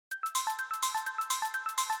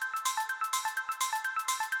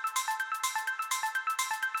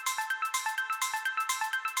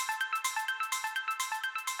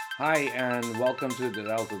Hi, and welcome to the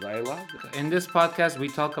Delta Dialog. In this podcast, we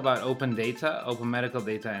talk about open data, open medical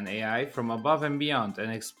data, and AI from above and beyond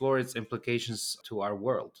and explore its implications to our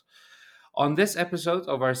world. On this episode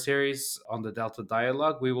of our series on the Delta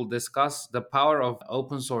Dialogue, we will discuss the power of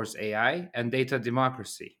open source AI and data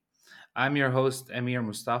democracy. I'm your host, Emir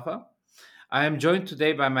Mustafa. I am joined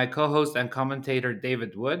today by my co host and commentator,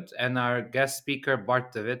 David Wood, and our guest speaker,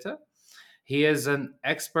 Bart de Witte. He is an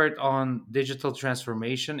expert on digital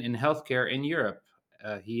transformation in healthcare in Europe.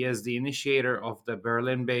 He is the initiator of the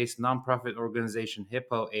Berlin based nonprofit organization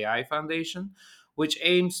Hippo AI Foundation, which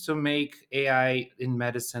aims to make AI in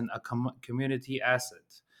medicine a community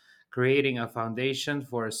asset, creating a foundation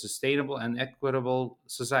for a sustainable and equitable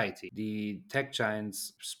society. The tech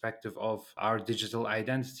giant's perspective of our digital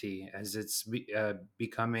identity as it's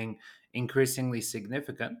becoming increasingly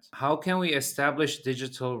significant. How can we establish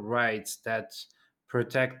digital rights that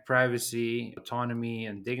protect privacy, autonomy,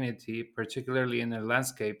 and dignity, particularly in a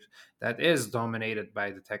landscape that is dominated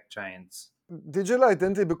by the tech giants? Digital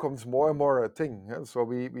identity becomes more and more a thing. So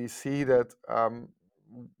we see that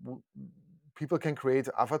w- people can create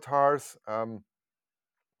avatars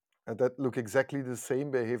that look exactly the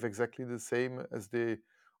same, behave exactly the same as the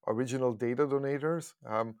original data donators.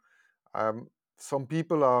 Um, some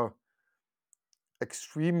people are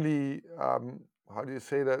extremely, how do you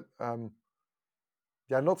say that?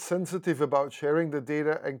 They are not sensitive about sharing the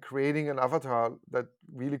data and creating an avatar that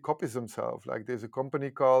really copies themselves. Like there's a company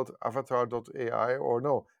called avatar.ai or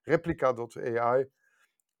no, replica.ai,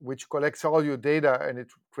 which collects all your data and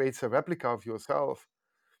it creates a replica of yourself.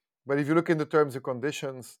 But if you look in the terms and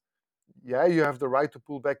conditions, yeah, you have the right to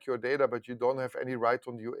pull back your data, but you don't have any right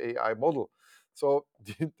on your AI model. So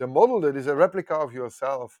the model that is a replica of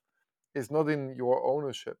yourself is not in your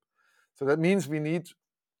ownership. So that means we need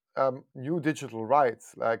new digital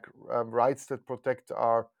rights, like rights that protect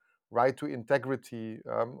our right to integrity.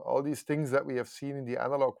 All these things that we have seen in the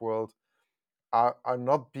analog world are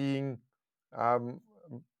not being um,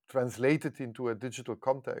 translated into a digital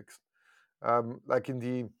context. Like in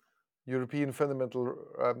the European Fundamental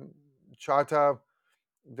Charter,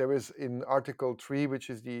 there is in Article 3, which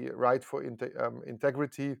is the right for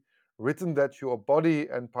integrity, written that your body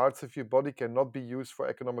and parts of your body cannot be used for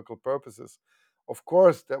economical purposes. Of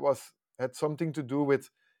course, that had something to do with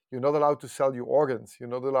you're not allowed to sell your organs, you're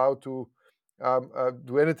not allowed to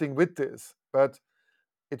do anything with this. But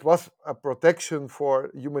it was a protection for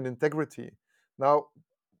human integrity. Now,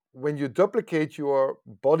 when you duplicate your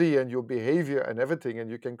body and your behavior and everything, and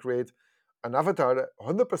you can create an avatar that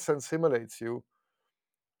 100% simulates you,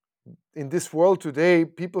 in this world today,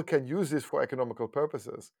 people can use this for economical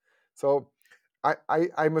purposes. So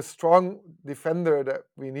I'm a strong defender that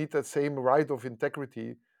we need that same right of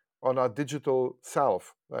integrity on our digital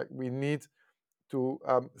self. Like we need to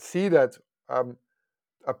see that um,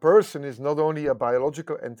 a person is not only a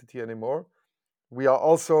biological entity anymore, we are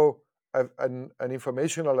also an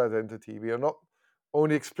informational identity. We are not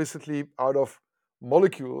only explicitly out of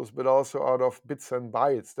molecules, but also out of bits and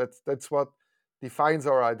bytes. That's what defines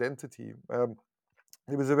our identity.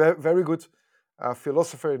 There was a very good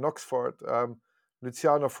philosopher in Oxford,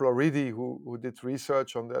 Luciano Floridi, who did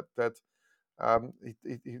research on that.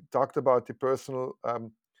 He talked about the personal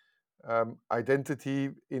identity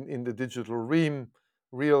in the digital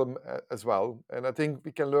realm as well. And I think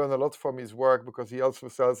we can learn a lot from his work because he also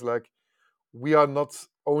says like we are not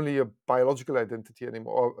only a biological identity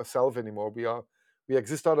anymore or a self anymore. We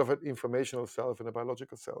exist out of an informational self and a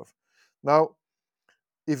biological self. Now,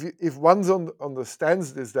 if one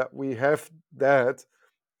understands this, that we have that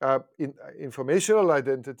informational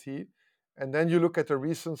identity, and then you look at a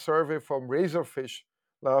recent survey from Razorfish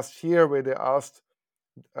last year where they asked,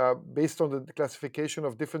 based on the classification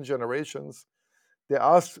of different generations, they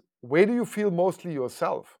asked, where do you feel mostly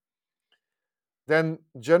yourself? Then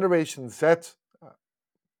Generation Z uh,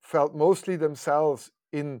 felt mostly themselves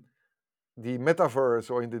in the metaverse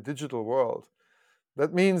or in the digital world.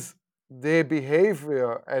 That means their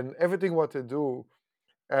behavior and everything what they do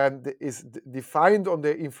and is defined on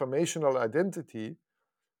their informational identity,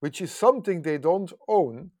 which is something they don't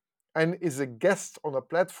own and is a guest on a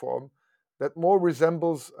platform that more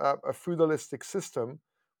resembles a feudalistic system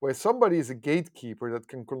where somebody is a gatekeeper that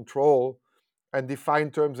can control and define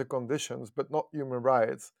terms and conditions, but not human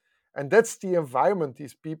rights. And that's the environment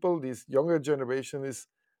these people, this younger generation, is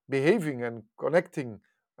behaving and connecting.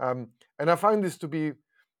 And I find this to be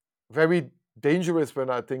very dangerous when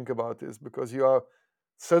I think about this because you are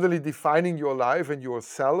suddenly defining your life and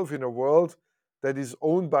yourself in a world that is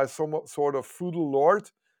owned by some sort of feudal lord,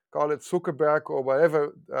 call it Zuckerberg or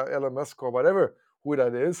whatever, Elon Musk or whatever, who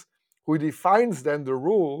that is, who defines then the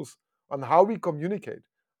rules on how we communicate,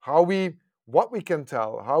 how we what we can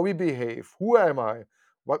tell, how we behave, who am I,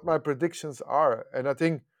 what my predictions are. And I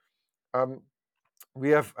think um, we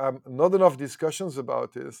have not enough discussions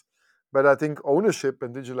about this, but I think ownership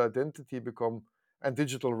and digital identity become and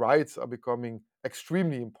digital rights are becoming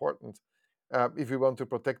extremely important if we want to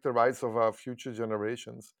protect the rights of our future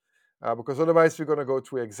generations. Because otherwise, we're going to go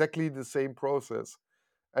through exactly the same process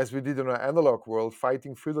as we did in our analog world,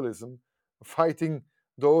 fighting feudalism, fighting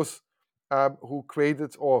those who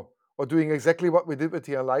created or doing exactly what we did with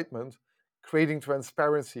the Enlightenment, creating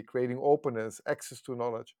transparency, creating openness, access to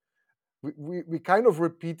knowledge. We kind of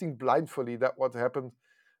repeating blindly that what happened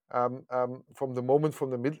from the moment from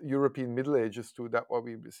the European Middle Ages to that what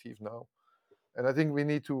we receive now. And I think we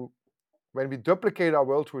need to, when we duplicate our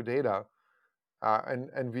world through data,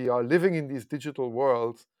 and we are living in these digital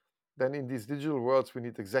worlds, then in these digital worlds we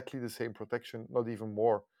need exactly the same protection, not even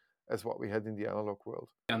more, as what we had in the analog world.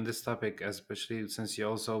 On this topic, especially since you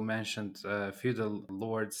also mentioned feudal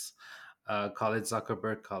lords, call it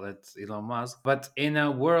Zuckerberg, call it Elon Musk. But in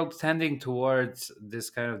a world tending towards this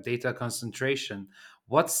kind of data concentration,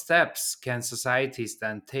 what steps can societies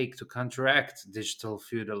then take to counteract digital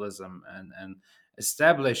feudalism and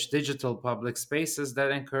establish digital public spaces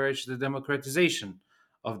that encourage the democratization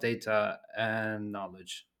of data and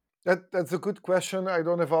knowledge? That's a good question. I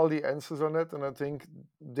don't have all the answers on it, and I think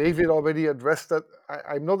David already addressed that.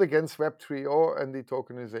 I'm not against Web3 or and the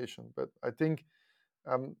tokenization, but I think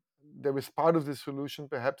um, there is part of the solution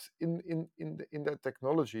perhaps in that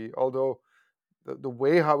technology. Although the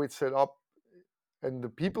way how it's set up and the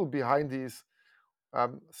people behind these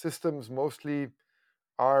systems mostly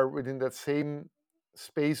are within that same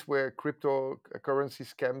space where cryptocurrency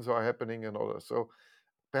scams are happening and all that. So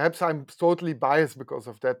perhaps I'm totally biased because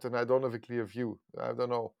of that, and I don't have a clear view. I don't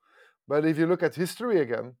know. But if you look at history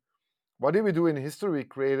again, what did we do in history? We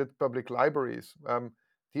created public libraries.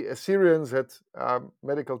 The Assyrians had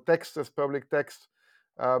medical text as public text.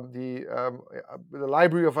 The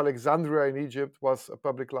Library of Alexandria in Egypt was a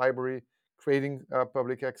public library creating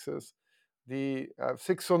public access. The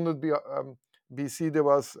 600 BC, there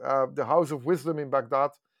was the House of Wisdom in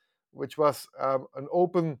Baghdad, which was an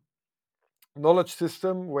open knowledge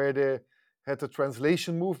system where they had a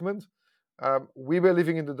translation movement. We were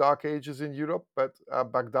living in the Dark Ages in Europe, but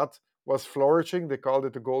Baghdad was flourishing. They called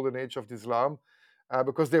it the Golden Age of Islam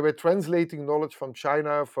because they were translating knowledge from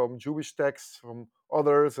China, from Jewish texts, from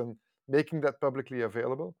others, and making that publicly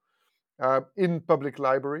available in public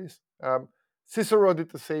libraries. Cicero did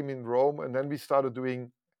the same in Rome, and then we started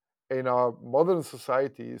doing in our modern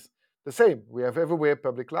societies the same. We have everywhere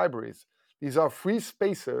public libraries. These are free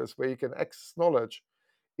spaces where you can access knowledge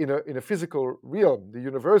in a physical realm. The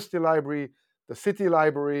university library, the city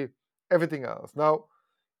library, everything else. Now,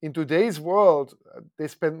 in today's world, they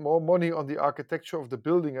spend more money on the architecture of the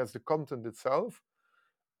building as the content itself.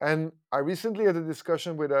 And I recently had a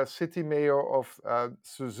discussion with a city mayor of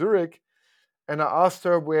Zurich, and I asked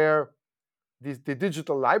her where the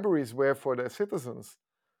digital libraries were for their citizens.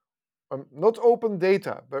 Not open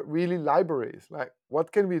data, but really libraries. Like,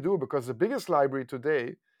 what can we do? Because the biggest library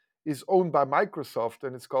today is owned by Microsoft,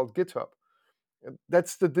 and it's called GitHub. And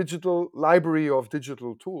that's the digital library of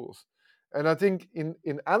digital tools. And I think in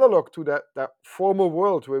analog to that former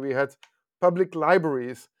world where we had public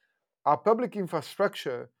libraries, our public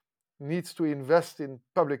infrastructure needs to invest in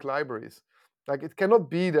public libraries. Like, it cannot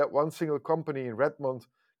be that one single company in Redmond,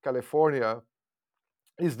 California,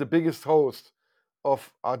 is the biggest host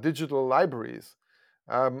of our digital libraries.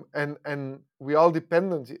 And we all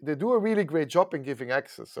dependent. They do a really great job in giving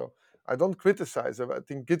access. So I don't criticize them. I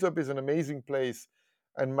think GitHub is an amazing place.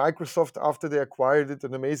 And Microsoft, after they acquired it,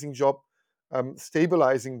 an amazing job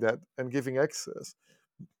stabilizing that and giving access.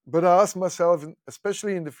 But I ask myself,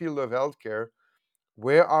 especially in the field of healthcare,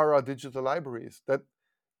 where are our digital libraries that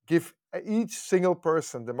give each single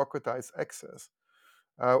person democratized access?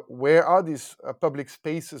 Where are these public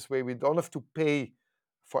spaces where we don't have to pay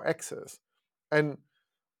for access? And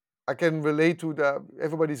I can relate to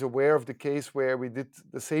everybody's aware of the case where we did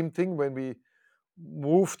the same thing when we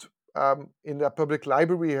moved in the public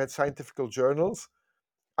library. We had scientific journals.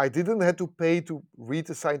 I didn't have to pay to read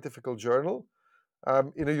a scientific journal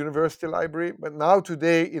in a university library, but now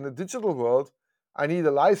today in a digital world, I need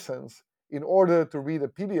a license in order to read a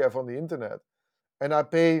PDF on the internet, and I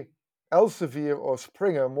pay Elsevier or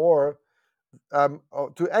Springer more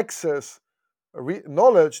to access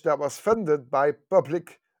knowledge that was funded by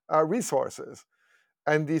public resources.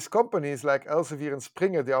 And these companies like Elsevier and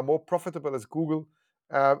Springer, they are more profitable as Google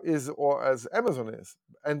is or as Amazon is.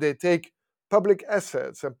 And they take public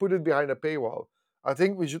assets and put it behind a paywall. I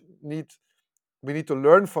think we need to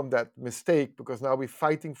learn from that mistake, because now we're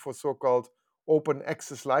fighting for so-called open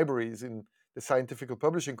access libraries in the scientific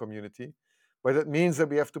publishing community. But it means that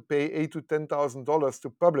we have to pay $8,000 to $10,000 to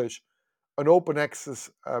publish an open access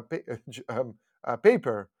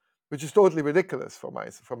paper, which is totally ridiculous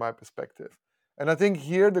from my perspective. And I think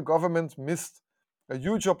here the government missed a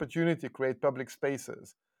huge opportunity to create public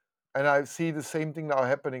spaces. And I see the same thing now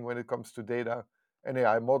happening when it comes to data and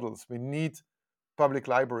AI models. We need public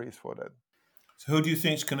libraries for that. So, who do you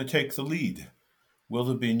think is going to take the lead? Will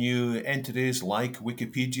there be new entities like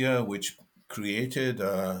Wikipedia, which created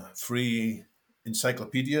a free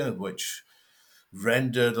encyclopedia, which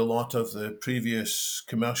rendered a lot of the previous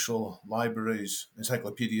commercial libraries,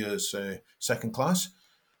 encyclopedias, second class?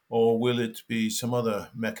 Or will it be some other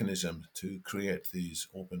mechanism to create these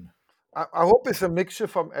open? I hope it's a mixture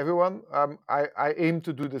from everyone. I aim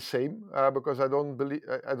to do the same, because I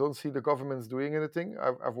don't see the governments doing anything.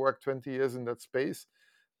 I've worked 20 years in that space,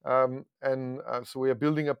 and so we are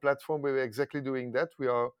building a platform where we're exactly doing that. We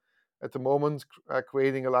are at the moment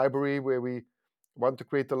creating a library where we want to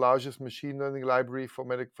create the largest machine learning library for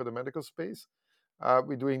the medical space.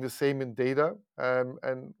 We're doing the same in data,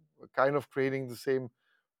 and kind of creating the same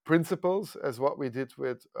principles as what we did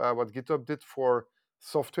with what GitHub did for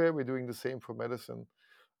software. We're doing the same for medicine,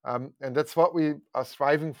 and that's what we are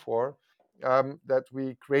striving for. That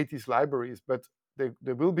we create these libraries, but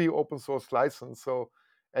they will be open source license. So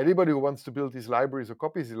anybody who wants to build these libraries or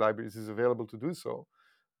copy these libraries is available to do so.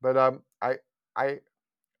 But I I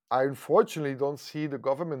unfortunately don't see the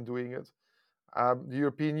government doing it. The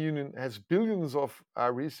European Union has billions of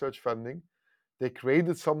research funding. They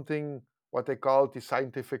created something, what they call the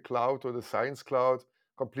scientific cloud or the science cloud,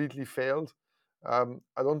 completely failed.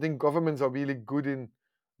 I don't think governments are really good in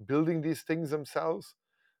building these things themselves.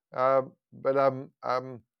 But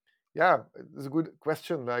yeah, it's a good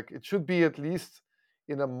question. Like, it should be at least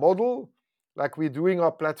in a model, like we're doing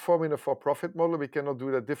our platform in a for-profit model. We cannot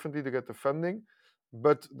do that differently to get the funding,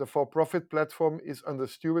 but the for-profit platform is under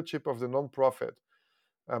stewardship of the non-profit.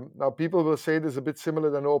 Now, people will say this is a bit similar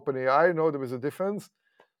than OpenAI. No, there is a difference.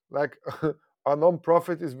 Like, our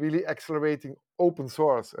non-profit is really accelerating open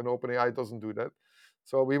source, and OpenAI doesn't do that.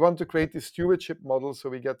 So we want to create this stewardship model so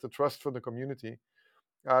we get the trust from the community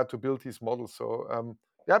to build these models. So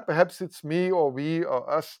yeah, perhaps it's me or we or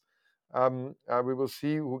us. We will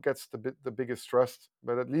see who gets the biggest trust.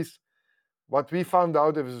 But at least what we found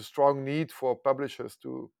out, there was a strong need for publishers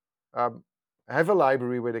to um, have a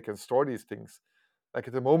library where they can store these things. Like,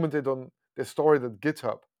 at the moment, they store it at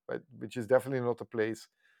GitHub, right, which is definitely not a place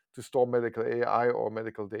to store medical AI or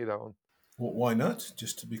medical data on. Why not?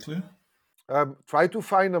 Just to be clear. Try to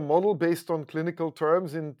find a model based on clinical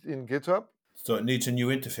terms in GitHub. So it needs a new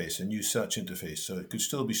interface, a new search interface. So it could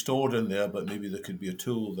still be stored in there, but maybe there could be a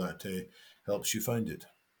tool that helps you find it.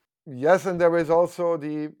 Yes, and there is also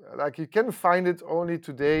like, you can find it only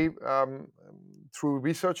today through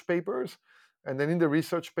research papers. And then in the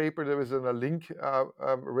research paper, there is a link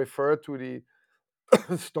referred to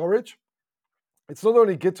the storage. It's not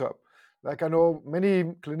only GitHub. Like, I know many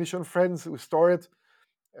clinician friends who store it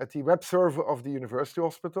at the web server of the university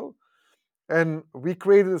hospital. And we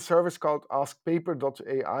created a service called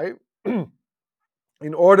askpaper.ai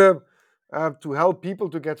in order to help people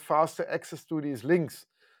to get faster access to these links.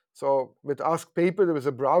 So with Ask Paper, there is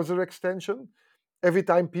a browser extension. Every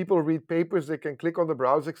time people read papers, they can click on the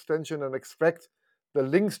browser extension and extract the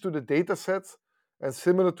links to the data sets. And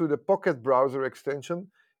similar to the Pocket browser extension,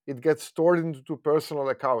 it gets stored into personal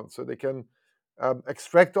accounts. So they can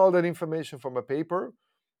extract all that information from a paper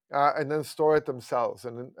and then store it themselves.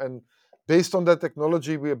 And based on that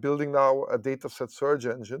technology, we are building now a dataset search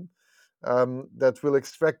engine that will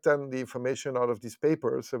extract then the information out of these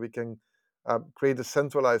papers so we can create a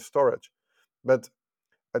centralized storage. But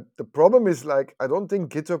the problem is, like, I don't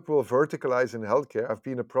think GitHub will verticalize in healthcare. I've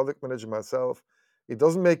been a product manager myself. It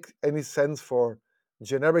doesn't make any sense for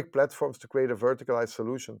generic platforms to create a verticalized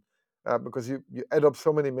solution because you add up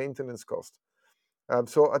so many maintenance costs.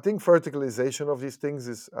 So I think verticalization of these things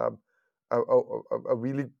is a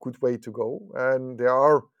really good way to go. And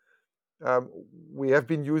um, we have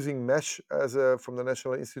been using Mesh from the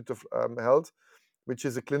National Institute of Health, which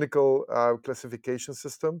is a clinical classification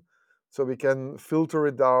system. So we can filter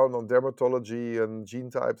it down on dermatology and gene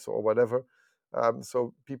types or whatever,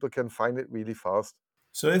 so people can find it really fast.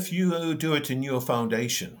 So if you do it in your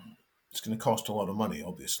foundation, it's going to cost a lot of money,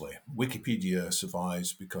 obviously. Wikipedia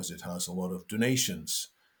survives because it has a lot of donations.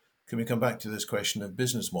 Can we come back to this question of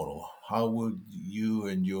business model? How would you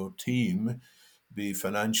and your team be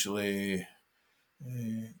financially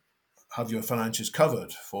have your financials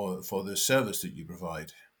covered for the service that you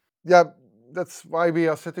provide. Yeah, that's why we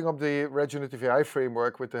are setting up the regenerative AI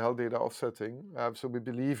framework with the health data offsetting. So we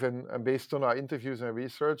believe in, and based on our interviews and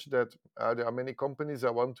research, that there are many companies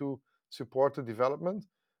that want to support the development,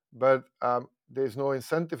 but there's no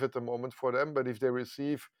incentive at the moment for them. But if they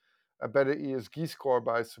receive a better ESG score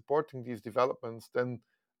by supporting these developments, then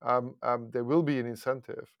there will be an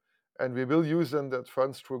incentive. And we will use then that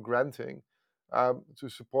funds through granting to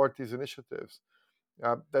support these initiatives.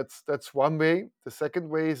 That's one way. The second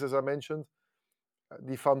way is, as I mentioned,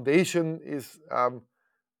 the foundation is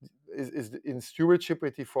in stewardship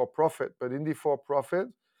with the for-profit. But in the for-profit,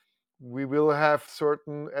 we will have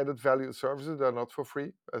certain added value services that are not for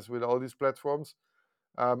free, as with all these platforms.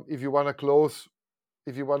 If you want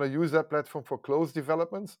to use that platform for closed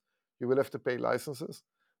developments, you will have to pay licenses.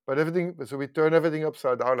 But so we turn everything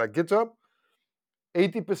upside down. Like GitHub,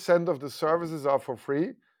 80% of the services are for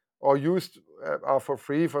free or are for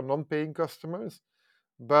free for non-paying customers.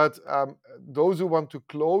 But those who want to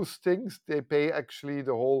close things, they pay actually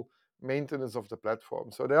the whole maintenance of the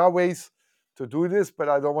platform. So there are ways to do this, but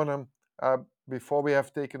I don't want to, before we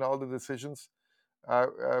have taken all the decisions,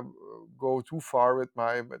 go too far with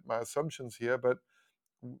my assumptions here. But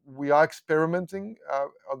we are experimenting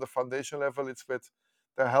on the foundation level. It's with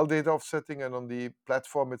the health data offsetting, and on the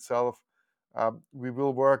platform itself, we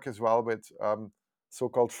will work as well with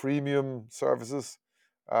so-called freemium services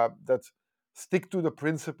that stick to the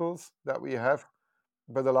principles that we have,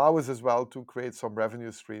 but allow us as well to create some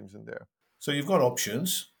revenue streams in there. So you've got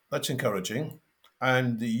options. That's encouraging.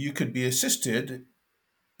 And you could be assisted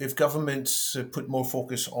if governments put more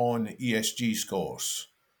focus on ESG scores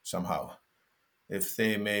somehow. If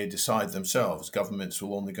they may decide themselves, governments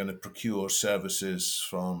will only going to procure services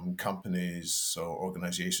from companies or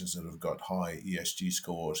organizations that have got high ESG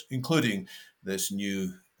scores, including this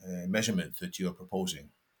new measurement that you're proposing.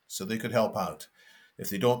 So they could help out. If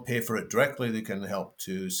they don't pay for it directly, they can help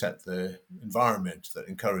to set the environment that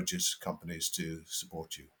encourages companies to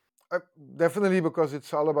support you. Definitely, because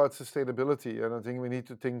it's all about sustainability, and I think we need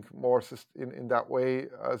to think more in that way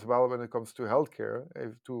as well when it comes to healthcare,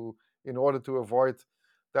 in order to avoid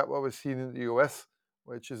that what we're seeing in the US,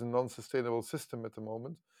 which is a non-sustainable system at the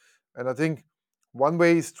moment. And I think one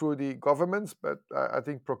way is through the governments, but I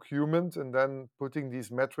think procurement and then putting these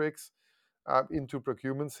metrics into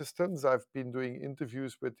procurement systems. I've been doing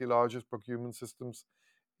interviews with the largest procurement systems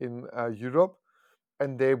in Europe,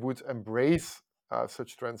 and they would embrace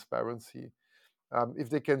such transparency. If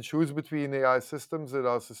they can choose between AI systems that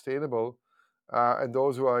are sustainable and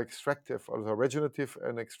those who are extractive, or are regenerative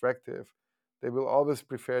and extractive, they will always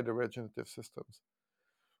prefer the regenerative systems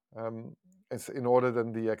in order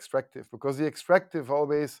than the extractive, because the extractive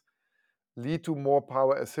always lead to more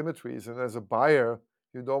power asymmetries. And as a buyer,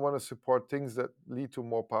 you don't want to support things that lead to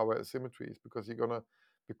more power asymmetries, because you're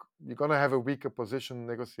gonna have a weaker position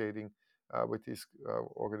negotiating with these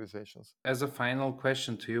organizations. As a final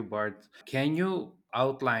question to you, Bart, can you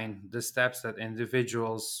outline the steps that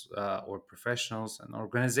individuals or professionals and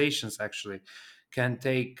organizations actually can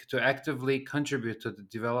take to actively contribute to the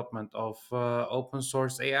development of open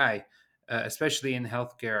source AI, especially in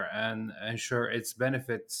healthcare, and ensure its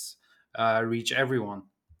benefits reach everyone?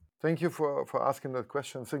 Thank you for asking that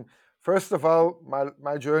question. So first of all,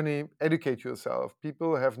 my journey, educate yourself.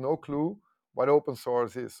 People have no clue what open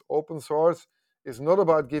source is. Open source is not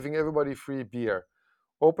about giving everybody free beer.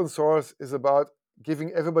 Open source is about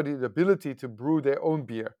giving everybody the ability to brew their own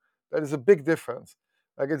beer. That is a big difference.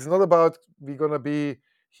 Like, it's not about we're gonna be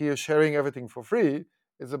here sharing everything for free.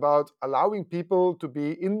 It's about allowing people to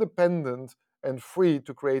be independent and free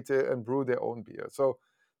to create and brew their own beer. So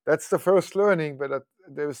that's the first learning, but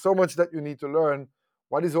there is so much that you need to learn.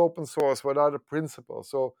 What is open source? What are the principles?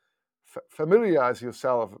 So familiarize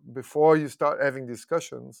yourself before you start having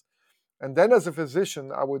discussions. And then as a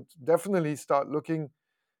physician, I would definitely start looking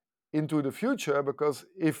into the future, because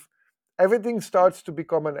if everything starts to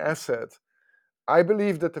become an asset, I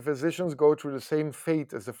believe that the physicians go through the same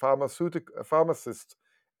fate as the pharmacists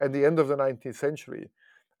at the end of the 19th century.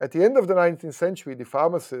 At the end of the 19th century, the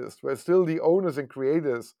pharmacists were still the owners and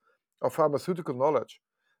creators of pharmaceutical knowledge.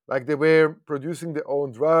 Like, they were producing their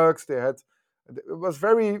own drugs. It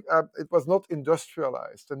was not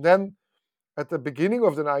industrialized. And then at the beginning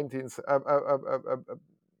of the 19th,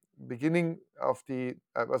 beginning of the,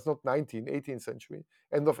 was not 18th century,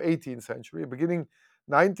 end of 18th century, beginning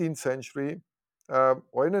 19th century,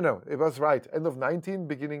 no, it was right, end of 19th,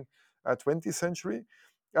 beginning 20th century,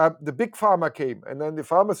 the big pharma came, and then the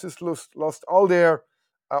pharmacists lost all their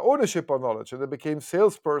ownership of knowledge, and they became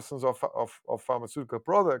salespersons of pharmaceutical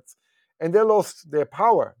products. and they lost their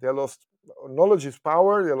power. They lost knowledge is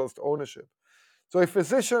power. They lost ownership. So if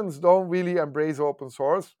physicians don't really embrace open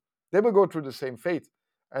source, they will go through the same fate.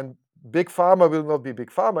 And big pharma will not be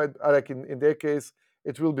big pharma. Like in their case,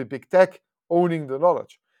 it will be big tech owning the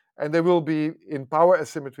knowledge. And there will be in power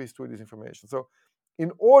asymmetries to this information. So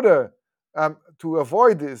in order to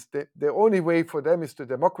avoid this, the only way for them is to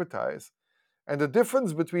democratize. And the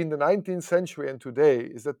difference between the 19th century and today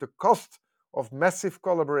is that the cost of massive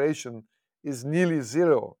collaboration is nearly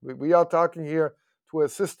zero. We are talking here to a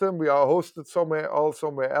system, we are hosted somewhere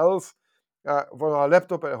else, on our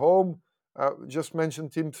laptop at home. Just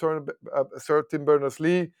mentioned Sir Tim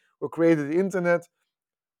Berners-Lee, who created the internet.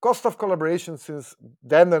 Cost of collaboration since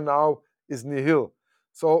then and now is nihil.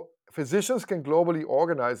 So physicians can globally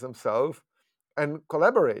organize themselves and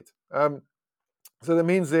collaborate. So that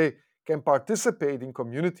means they can participate in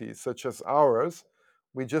communities such as ours.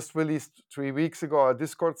 We just released 3 weeks ago our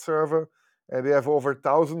Discord server, and we have over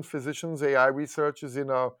 1,000 physicians, AI researchers in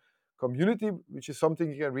our community, which is something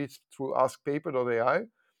you can reach through askpaper.ai.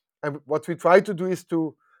 And what we try to do is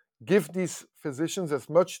to give these physicians as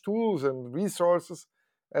much tools and resources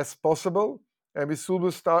as possible. And we still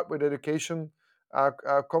will start with education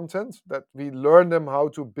content that we learn them how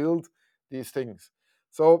to build these things.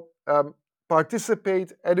 So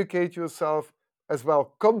participate, educate yourself, as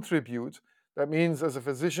well contribute. That means as a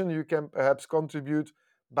physician, you can perhaps contribute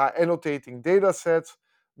by annotating data sets.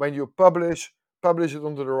 When you publish it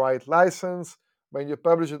under the right license. When you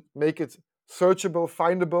publish it, make it searchable,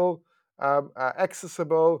 findable,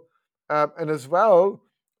 accessible, and as well,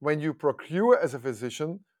 when you procure as a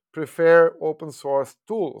physician, prefer open source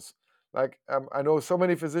tools. Like I know so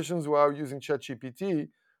many physicians who are using ChatGPT,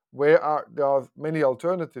 there are many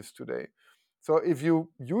alternatives today. So if you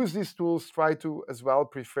use these tools, try to as well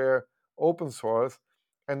prefer open source.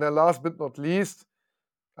 And then last but not least,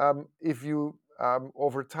 if you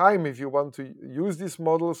over time, if you want to use these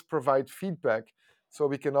models, provide feedback, so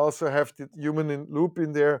we can also have the human in loop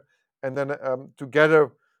in there, and then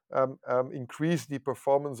together increase the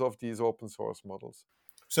performance of these open source models.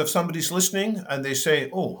 So if somebody's listening and they say,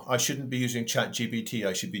 "Oh, I shouldn't be using ChatGPT,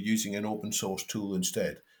 I should be using an open source tool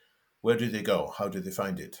instead," where do they go? How do they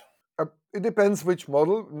find it? It depends which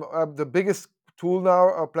model. The biggest tool now,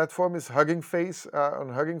 our platform, is Hugging Face. On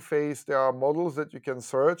Hugging Face, there are models that you can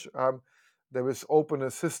search. There is Open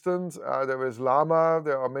Assistant, there is Llama,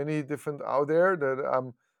 there are many different out there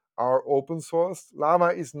that are open sourced. Llama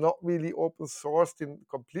is not really open sourced in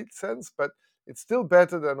complete sense, but it's still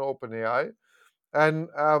better than OpenAI. And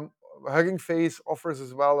Hugging Face offers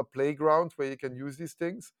as well a playground where you can use these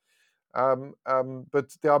things.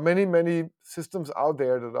 But there are many systems out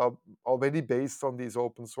there that are already based on these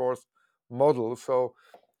open source models. So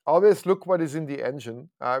always look what is in the engine,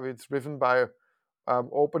 if it's driven by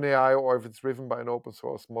OpenAI or if it's driven by an open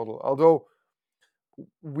source model. Although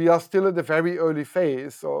we are still at the very early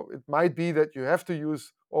phase, so it might be that you have to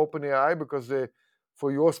use OpenAI because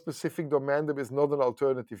for your specific domain there is not an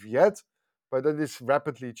alternative yet, but that is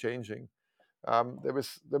rapidly changing. There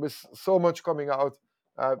is so much coming out.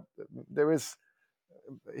 There is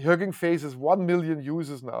Hugging Face is 1 million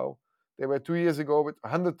users now. They were 2 years ago with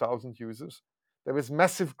 100,000 users. There is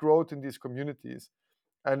massive growth in these communities.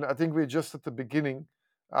 And I think we're just at the beginning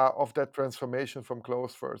of that transformation from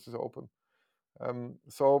closed versus open.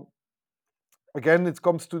 So again, it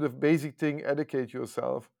comes to the basic thing, educate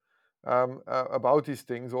yourself about these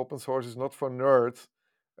things. Open source is not for nerds.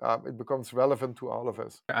 It becomes relevant to all of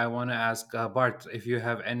us. I want to ask Bart if you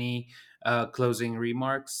have any closing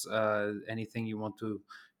remarks, anything you want to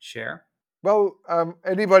share. Well,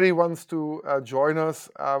 anybody wants to join us,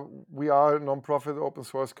 we are a nonprofit open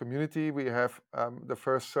source community. We have the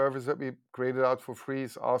first service that we created out for free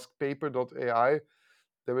is askpaper.ai.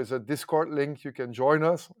 There is a Discord link. You can join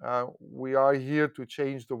us. We are here to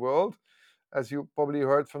change the world. As you probably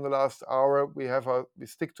heard from the last hour, we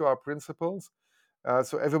stick to our principles.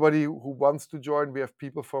 So everybody who wants to join, we have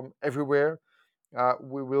people from everywhere.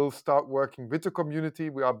 We will start working with the community.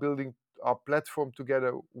 We are building our platform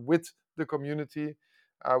together with the community.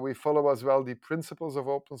 We follow as well the principles of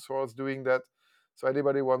open source doing that. So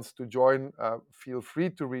anybody wants to join, feel free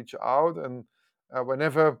to reach out. And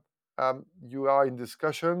whenever you are in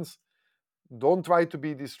discussions, don't try to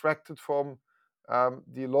be distracted from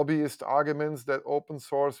the lobbyist arguments that open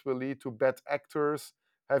source will lead to bad actors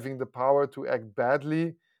having the power to act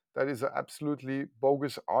badly. That is an absolutely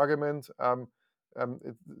bogus argument.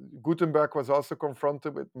 Gutenberg was also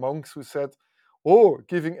confronted with monks who said, "Oh,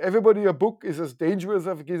 giving everybody a book is as dangerous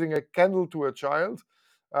as giving a candle to a child."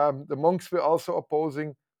 The monks were also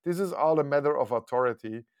opposing. This is all a matter of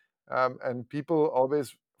authority, and people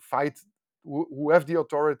always fight who have the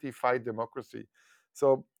authority fight democracy.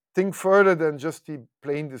 So think further than just the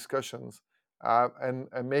plain discussions, and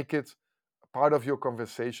make it part of your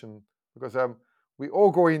conversation, because we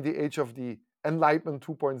all go in the age of the enlightenment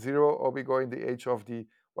 2.0, or we go in the age of the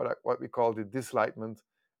what we call the dislightenment,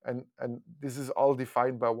 and this is all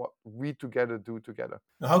defined by what we together do together.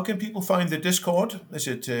 Now, how can people find the Discord? Is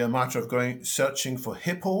it a matter of searching for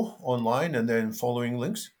Hippo online and then following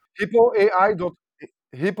links?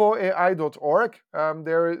 hippoai.org.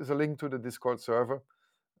 There is a link to the Discord server.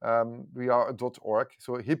 We are a .org,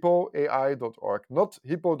 so hippoai.org, not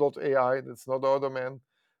hippo.ai. That's not the other man,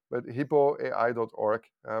 but hippoai.org.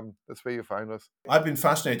 That's where you find us. I've been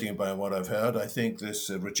fascinated by what I've heard. I think this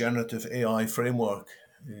regenerative AI framework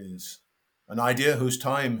is an idea whose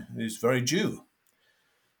time is very due.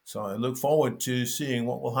 So I look forward to seeing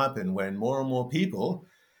what will happen when more and more people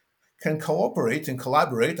can cooperate and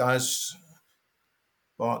collaborate, as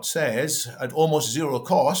Bart says, at almost zero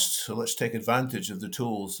cost. So let's take advantage of the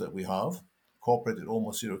tools that we have, cooperate at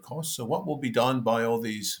almost zero cost. So what will be done by all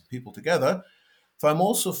these people together? So I'm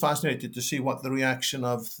also fascinated to see what the reaction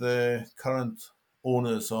of the current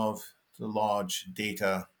owners of the large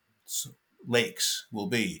data lakes will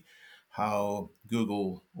be, how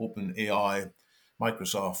Google, OpenAI,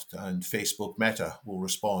 Microsoft, and Facebook Meta will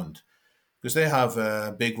respond, because they have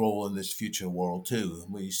a big role in this future world too.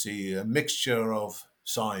 We see a mixture of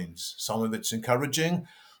signs. Some of it's encouraging,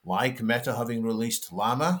 like Meta having released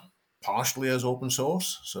Llama, partially as open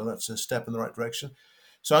source, so that's a step in the right direction.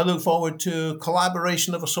 So I look forward to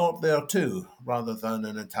collaboration of a sort there too, rather than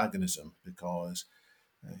an antagonism, because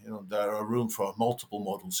there are room for multiple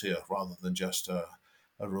models here, rather than just a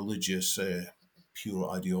religious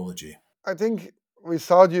pure ideology. I think we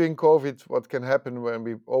saw during COVID what can happen when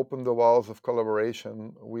we open the walls of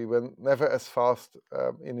collaboration. We went never as fast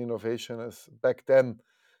in innovation as back then.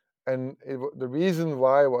 And the reason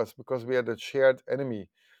why was because we had a shared enemy.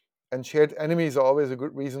 And shared enemy is always a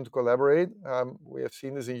good reason to collaborate. We have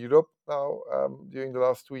seen this in Europe now during the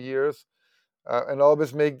last 2 years. And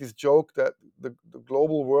always make this joke that the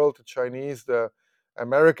global world, the Chinese, the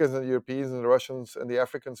Americans and the Europeans and the Russians and the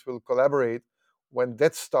Africans will collaborate when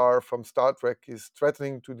Death Star from Star Trek is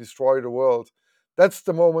threatening to destroy the world. That's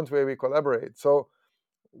the moment where we collaborate. So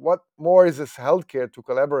what more is this healthcare to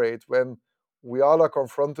collaborate when we all are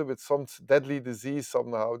confronted with some deadly disease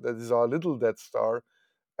somehow that is our little Death Star,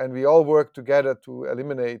 and we all work together to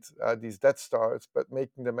eliminate these Death Stars, but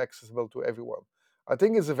making them accessible to everyone. I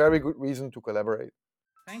think it's a very good reason to collaborate.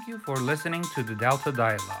 Thank you for listening to the Delta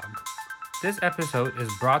Dialog. This episode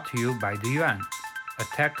is brought to you by the Yuan, a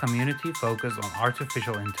tech community focused on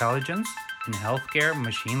artificial intelligence in healthcare,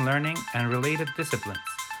 machine learning, and related disciplines.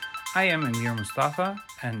 I am Emir Mustafa,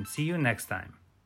 and see you next time.